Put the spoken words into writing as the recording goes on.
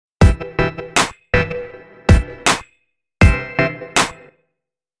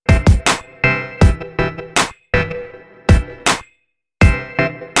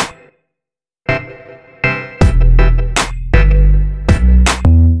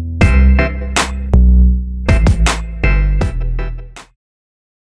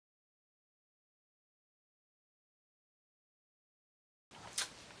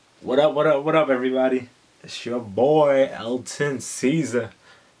What up, what up, what up, everybody? It's your boy, Ailton Caesar.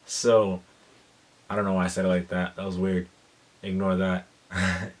 So, I don't know why I said it like that. That was weird. Ignore that.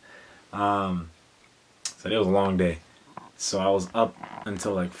 So it was a long day. So I was up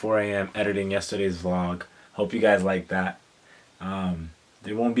until like 4 a.m. editing yesterday's vlog. Hope you guys like that.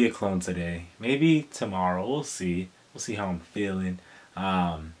 There won't be a clone today. Maybe tomorrow. We'll see. We'll see how I'm feeling.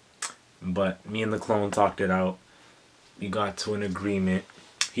 But me and the clone talked it out. We got to an agreement.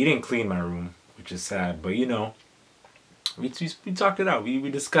 He didn't clean my room, which is sad. But you know, we talked it out. We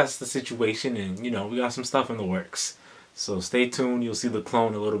discussed the situation, and you know, we got some stuff in the works. So stay tuned. You'll see the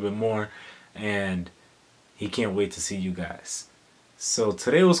clone a little bit more, and he can't wait to see you guys. So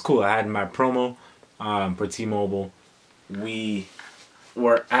today was cool. I had my promo for T-Mobile. We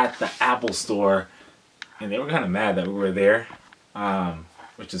were at the Apple store, and they were kind of mad that we were there,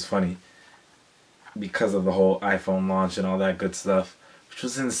 which is funny because of the whole iPhone launch and all that good stuff, which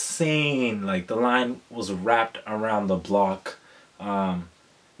was insane. Like, the line was wrapped around the block.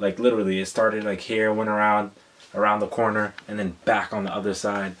 Like, literally, it started like here, went around the corner, and then back on the other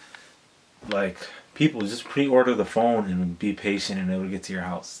side. Like, people just pre-order the phone and be patient, and it would get to your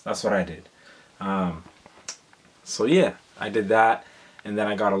house. That's what I did. So yeah, I did that, and then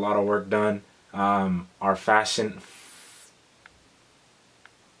I got a lot of work done. Our fashion,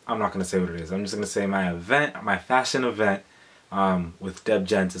 I'm not going to say what it is. I'm just going to say my fashion event with Deb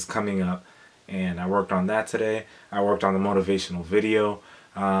Jent is coming up, and I worked on that today. I worked on the motivational video.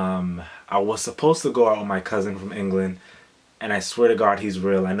 I was supposed to go out with my cousin from England, and I swear to God he's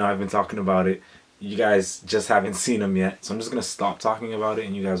real. I know I've been talking about it. You guys just haven't seen him yet, so I'm just going to stop talking about it,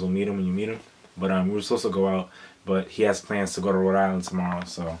 and you guys will meet him when you meet him. But we were supposed to go out, but he has plans to go to Rhode Island tomorrow,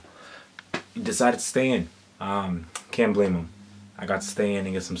 so he decided to stay in. Can't blame him. I got to stay in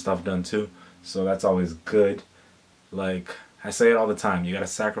and get some stuff done too, so that's always good. Like I say it all the time, you gotta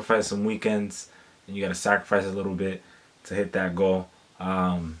sacrifice some weekends, and you gotta sacrifice a little bit to hit that goal.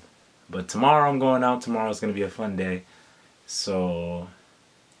 But tomorrow I'm going out. Tomorrow is gonna be a fun day, so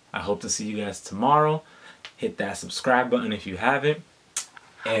I hope to see you guys tomorrow. Hit that subscribe button if you haven't,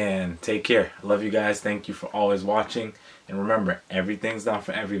 and take care. I love you guys. Thank you for always watching, and remember, everything's not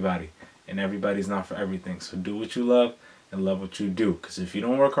for everybody, and everybody's not for everything. So do what you love and love what you do, because if you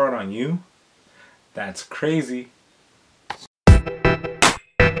don't work hard on you, that's crazy.